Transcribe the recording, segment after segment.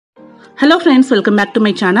Hello friends, welcome back to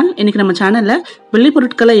my channel. இன்னைக்கு நம்ம சேனல்ல வெள்ளி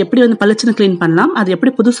பொருட்களை எப்படி வந்து பளிச்சுன்னு க்ளீன் பண்ணலாம், அது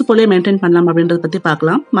எப்படி புதுசு போலயே மெயின்டைன் பண்ணலாம் அப்படின்றத பத்தி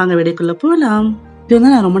பார்க்கலாம். வாங்க வீடியோக்குள்ள போலாம். இது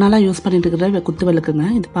வந்து நான் ரொம்ப நாளா யூஸ் பண்ணிட்டு இருக்கிற குத்து விளக்குங்க.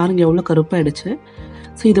 இது பாருங்க எவ்வளவு கருப்பாயிடுச்சு.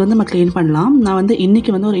 ஸோ இது வந்து நம்ம க்ளீன் பண்ணலாம். நான் வந்து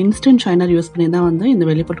இன்னைக்கு வந்து ஒரு இன்ஸ்டன்ட் ஷைனர் யூஸ் பண்ணி தான் வந்து இந்த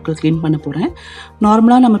வெள்ளி பொருட்கள் க்ளீன் பண்ண போகிறேன்.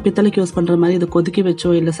 நார்மலாக நம்ம பித்தளைக்கு யூஸ் பண்ணுற மாதிரி இது கொதிக்க வச்சோ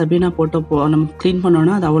இல்லை சபீனா போட்டோ நம்ம க்ளீன்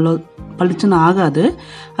பண்ணோன்னா அது அவ்வளோ பளிச்சுன்னு ஆகாது.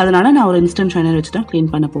 அதனால நான் ஒரு இன்ஸ்டன்ட் ஷைனர் வச்சு தான்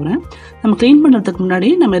க்ளீன் பண்ண போகிறேன். நம்ம க்ளீன் பண்ணுறதுக்கு முன்னாடி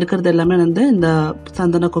நம்ம இருக்கிறது எல்லாமே வந்து இந்த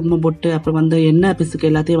சந்தன குங்குமம் போட்டு அப்புறம் வந்து எண்ணெய் பிசுக்கு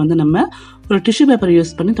எல்லாத்தையும் வந்து நம்ம ஒரு டிஷ்யூ பேப்பர்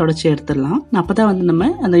யூஸ் பண்ணி தொடச்சி எடுத்துடலாம். அப்போ தான் வந்து நம்ம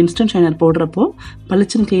அந்த இன்ஸ்டன்ட் ஷைனர் போடுறப்போ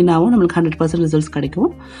பளிச்சுன்னு க்ளீனாகவும் நம்மளுக்கு 100% ரிசல்ட்ஸ்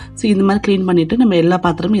கிடைக்கும். ஸோ இந்த மாதிரி க்ளீன் பண்ணிவிட்டு நம்ம எல்லா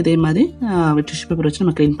பாத்திரமும் இதே மாதிரி டிஷ்யூ பேப்பர் வச்சு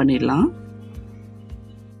நம்ம க்ளீன் பண்ணிடலாம்.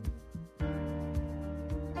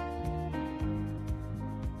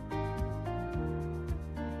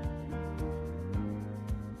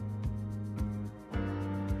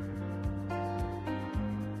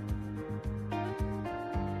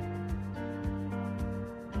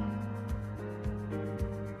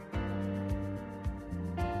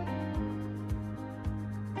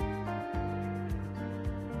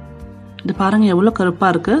 இது பாருங்க எவ்வளோ கருப்பாக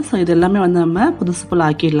இருக்குது. ஸோ இது எல்லாமே வந்து நம்ம புதுசு போல்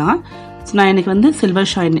ஆக்கிடலாம். ஸோ நான் எனக்கு வந்து சில்வர்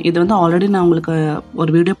ஷைன் இது வந்து ஆல்ரெடி நான் உங்களுக்கு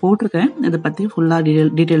ஒரு வீடியோ போட்டிருக்கேன் இதை பற்றி ஃபுல்லாக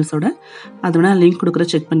டீட்டெயில்ஸோட. அது வேணால் லிங்க் கொடுக்குற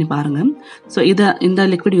செக் பண்ணி பாருங்கள். ஸோ இந்த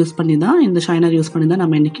லிக்விட் யூஸ் பண்ணி தான் இந்த ஷைனர் யூஸ் பண்ணி தான்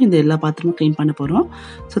நம்ம இன்றைக்கி இந்த எல்லா பாத்திரமும் க்ளீன் பண்ண போகிறோம்.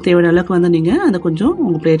 ஸோ தேவையான அளவுக்கு வந்து நீங்கள் அதை கொஞ்சம்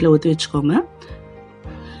உங்கள் பிளேட்டில் ஊற்றி வச்சுக்கோங்க.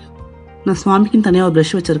 நான் சுவாமிக்குன்னு தனியாக ஒரு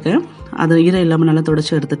ப்ரஷ் வச்சுருக்கேன். அதை ஈரம் இல்லாமல் நல்லா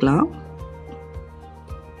தொடச்சி எடுத்துக்கலாம்.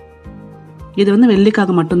 இது வந்து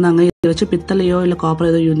வெள்ளிக்காக மட்டும்தாங்க. இதை வச்சு பித்தளையோ இல்லை காப்பர்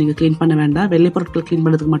ஏதோ நீங்கள் க்ளீன் பண்ண வேண்டாம். வெள்ளி பொருட்கள் க்ளீன்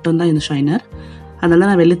பண்ணுறதுக்கு மட்டும்தான் இந்த ஷைனர். அதனால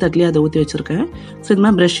நான் வெள்ளி தட்டிலே அதை ஊற்றி வச்சுருக்கேன். ஸோ இது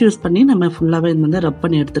மாதிரி ப்ரஷ் யூஸ் பண்ணி நம்ம ஃபுல்லாகவே இது வந்து ரப்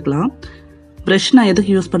பண்ணி எடுத்துக்கலாம். ப்ரஷ் நான்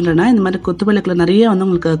எதுக்கு யூஸ் பண்ணுறேன்னா இந்த மாதிரி கொத்து விளக்கில் நிறைய வந்து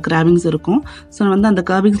உங்களுக்கு கிராவிங்ஸ் இருக்கும். ஸோ வந்து அந்த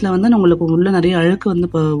கிராவிங்ஸில் வந்து உங்களுக்கு உள்ளே நிறைய அழுக்கு வந்து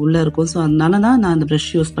இப்போ உள்ளே இருக்கும். ஸோ அதனால தான் நான் அந்த ப்ரஷ்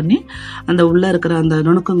யூஸ் பண்ணி அந்த உள்ளே இருக்கிற அந்த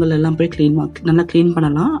நுணுக்கங்கள் எல்லாம் போய் நல்லா க்ளீன்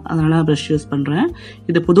பண்ணலாம். அதனால நான் ப்ரஷ் யூஸ் பண்ணுறேன்.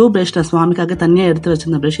 இது புது ப்ரஷ் நான் சுவாமிக்காக தனியாக எடுத்து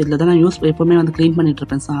வச்சிருந்த ப்ரஷ். இதில் தான் நான் எப்போவுமே வந்து க்ளீன் பண்ணிட்டு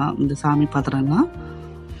இருப்பேன் இந்த சாமி பாத்திரம்லாம்.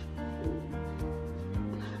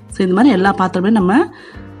 ஸோ இந்த மாதிரி எல்லா பாத்திரமே நம்ம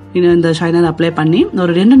இந்த ஷைனர் அப்ளை பண்ணி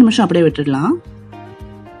ஒரு 2 நிமிஷம் அப்படியே விட்டுடலாம்.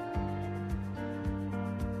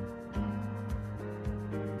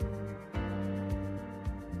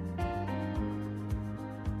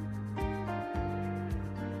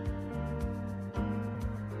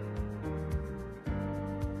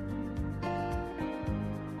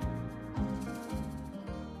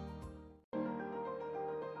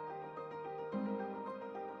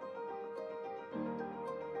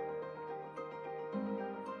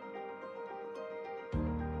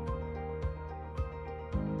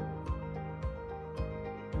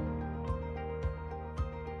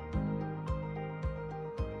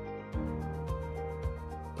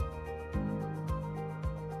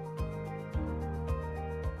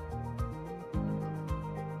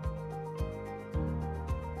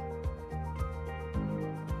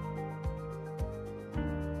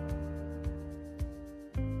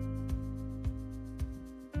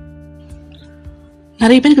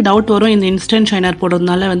 நிறைய பேருக்கு டவுட் வரும், இந்த இன்ஸ்டன்ட் ஷைனர்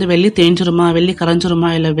போடுறதுனால வந்து வெள்ளி தேஞ்சிருமா, வெள்ளி கரைஞ்சிருமா,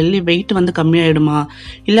 இல்லை வெள்ளி வெயிட் வந்து கம்மியாயிடுமா,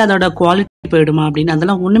 இல்லை அதோட குவாலிட்டி போயிடுமா அப்படின்னு.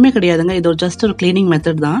 அதெல்லாம் ஒன்றுமே கிடையாதுங்க. இது ஜஸ்ட் ஒரு கிளீனிங்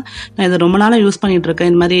மெத்தட் தான். நான் இதை ரொம்ப நாளாக யூஸ் பண்ணிட்டு இருக்கேன்.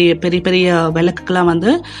 இந்த மாதிரி பெரிய பெரிய விளக்குக்கெல்லாம்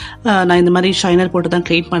வந்து நான் இந்த மாதிரி ஷைனர் போட்டு தான்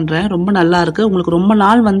க்ளீன் பண்ணுறேன். ரொம்ப நல்லா இருக்குது. உங்களுக்கு ரொம்ப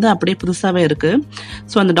நாள் வந்து அப்படியே புதுசாகவே இருக்குது.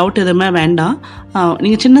 ஸோ அந்த டவுட் எதுவுமே வேண்டாம்.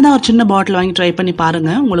 நீங்கள் சின்னதாக ஒரு சின்ன பாட்டில் வாங்கி ட்ரை பண்ணி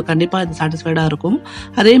பாருங்கள். உங்களுக்கு கண்டிப்பாக இது சாட்டிஸ்ஃபைடாக இருக்கும்.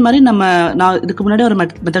 அதே மாதிரி நான் இதுக்கு முன்னாடி ஒரு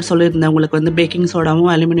மெத்தட் சொல்லியிருந்தேன் உங்களுக்கு வந்து பேக்கிங்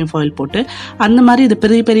சோடாவும் அலுமினியம் ஃபாயில் போட்டு. அந்த மாதிரி இது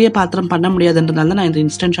பெரிய பெரிய பாத்திரம் பண்ண முடியாதுன்றதுனால நான் இந்த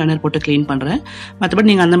இன்ஸ்டன்ட் ஷைனர் போட்டு க்ளீன் பண்ணுறேன். மற்றபடி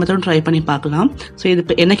நீங்கள் அந்த மெத்தடும் ட்ரை பண்ணி பார்க்கலாம். ஸோ இது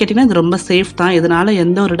என்ன கேட்டிங்கன்னா இது ரொம்ப சேஃப் தான். இதனால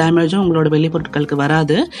எந்த ஒரு டேமேஜும் உங்களோட வெள்ளி பொருட்களுக்கு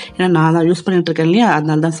வராது. ஏன்னா நான் தான் யூஸ் பண்ணிட்டு இருக்கேன் இல்லையா,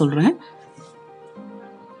 அதனால தான் சொல்கிறேன்.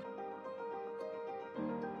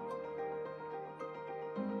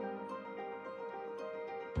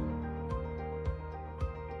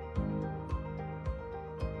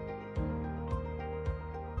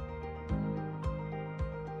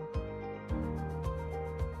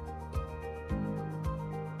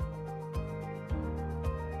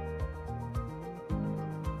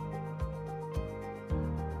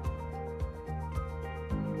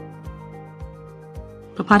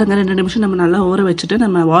 இப்போ பாருங்கள் 2 நிமிஷம் நம்ம நல்லா ஊற வச்சுட்டு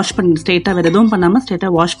நம்ம வாஷ் பண்ணி ஸ்ட்ரெயிட்டாக வேறு எதுவும் பண்ணாமல்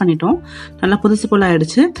ஸ்ட்ரெயிட்டாக வாஷ் பண்ணிட்டோம். நல்லா புதுசு போல்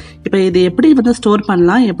ஆகிடுச்சு. இப்போ இது எப்படி வந்து ஸ்டோர்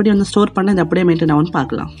பண்ணலாம், எப்படி வந்து ஸ்டோர் பண்ண இது அப்படியே மெயின்டைன் ஆகும்னு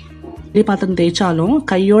பார்க்கலாம். இதே பாத்திரம் தேய்ச்சாலும்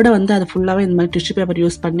கையோட வந்து அது ஃபுல்லாகவே இந்த மாதிரி டிஷ்யூ பேப்பர்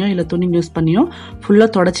யூஸ் பண்ணியோ இல்லை துணி யூஸ் பண்ணியோ ஃபுல்லாக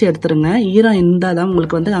தொடச்சி எடுத்துருங்க. ஈரம் இருந்தால் தான்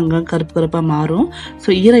உங்களுக்கு வந்து அங்கே கருப்பு கருப்பாக மாறும்.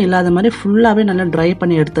 ஸோ ஈரம் இல்லாத மாதிரி ஃபுல்லாகவே நல்லா ட்ரை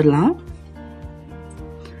பண்ணி எடுத்துடலாம்.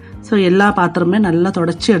 ஸோ எல்லா பாத்திரமே நல்லா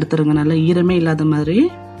தொடச்சி எடுத்துருங்க, நல்லா ஈரமே இல்லாத மாதிரி.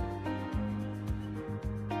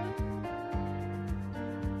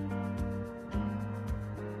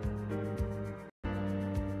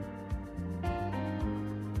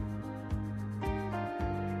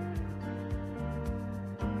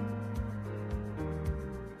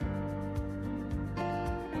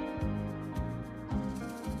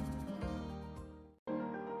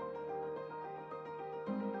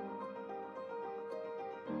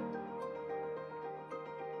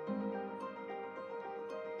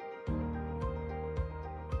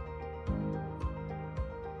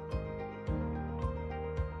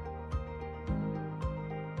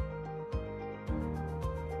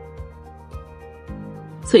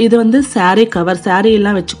 ஸோ இது வந்து சாரீ கவர், சாரீ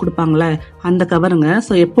எல்லாம் வச்சு கொடுப்பாங்களே அந்த கவருங்க.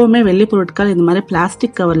 ஸோ எப்போவுமே வெள்ளி பொருட்கள் இந்த மாதிரி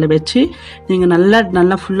பிளாஸ்டிக் கவரில் வச்சு நீங்கள்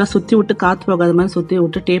நல்லா ஃபுல்லாக சுற்றி விட்டு காற்று போகாத மாதிரி சுற்றி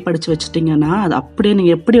விட்டு டேப் அடித்து வச்சுட்டிங்கன்னா அது அப்படியே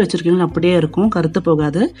நீங்கள் எப்படி வச்சுருக்கீங்களோ அப்படியே இருக்கும், கருத்து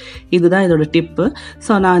போகாது. இதுதான் இதோட டிப்பு.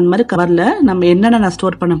 ஸோ நான் இந்த மாதிரி கவரில் நம்ம என்னென்ன நான்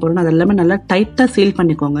ஸ்டோர் பண்ண போகிறேன்னு அது எல்லாமே நல்லா டைட்டாக சீல்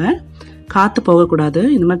பண்ணிக்கோங்க, காற்று போகக்கூடாது.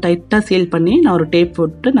 இந்த மாதிரி டைட்டாக சீல் பண்ணி நான் ஒரு டேப்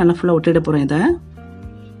போட்டு நல்லா ஃபுல்லாக ஒட்டிட போகிறேன். இதை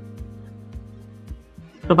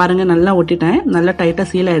இப்போ பாருங்கள், நல்லா ஒட்டிட்டேன், நல்லா டைட்டாக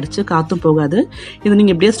சீல் ஆகிடுச்சு, காற்றும் போகாது. இது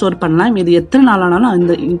நீங்கள் எப்படியே ஸ்டோர் பண்ணலாம். இது எத்தனை நாள் ஆனாலும்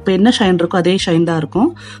அந்த இப்போ என்ன ஷைன் இருக்கோ அதே ஷைன் தான் இருக்கும்.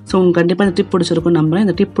 ஸோ உங்களுக்கு கண்டிப்பாக இந்த டிப் பிடிச்சிருக்கும் நம்புறேன்.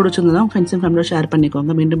 இந்த டிப் பிடிச்சிருந்தா ஃப்ரெண்ட்ஸ் அண்ட் ஃபேமிலியோட ஷேர்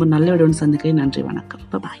பண்ணிக்கோங்க. மீண்டும் ஒரு நல்ல வீடியோன்னு சந்திக்கிறேன். நன்றி, வணக்கம்,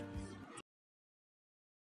 பாய்.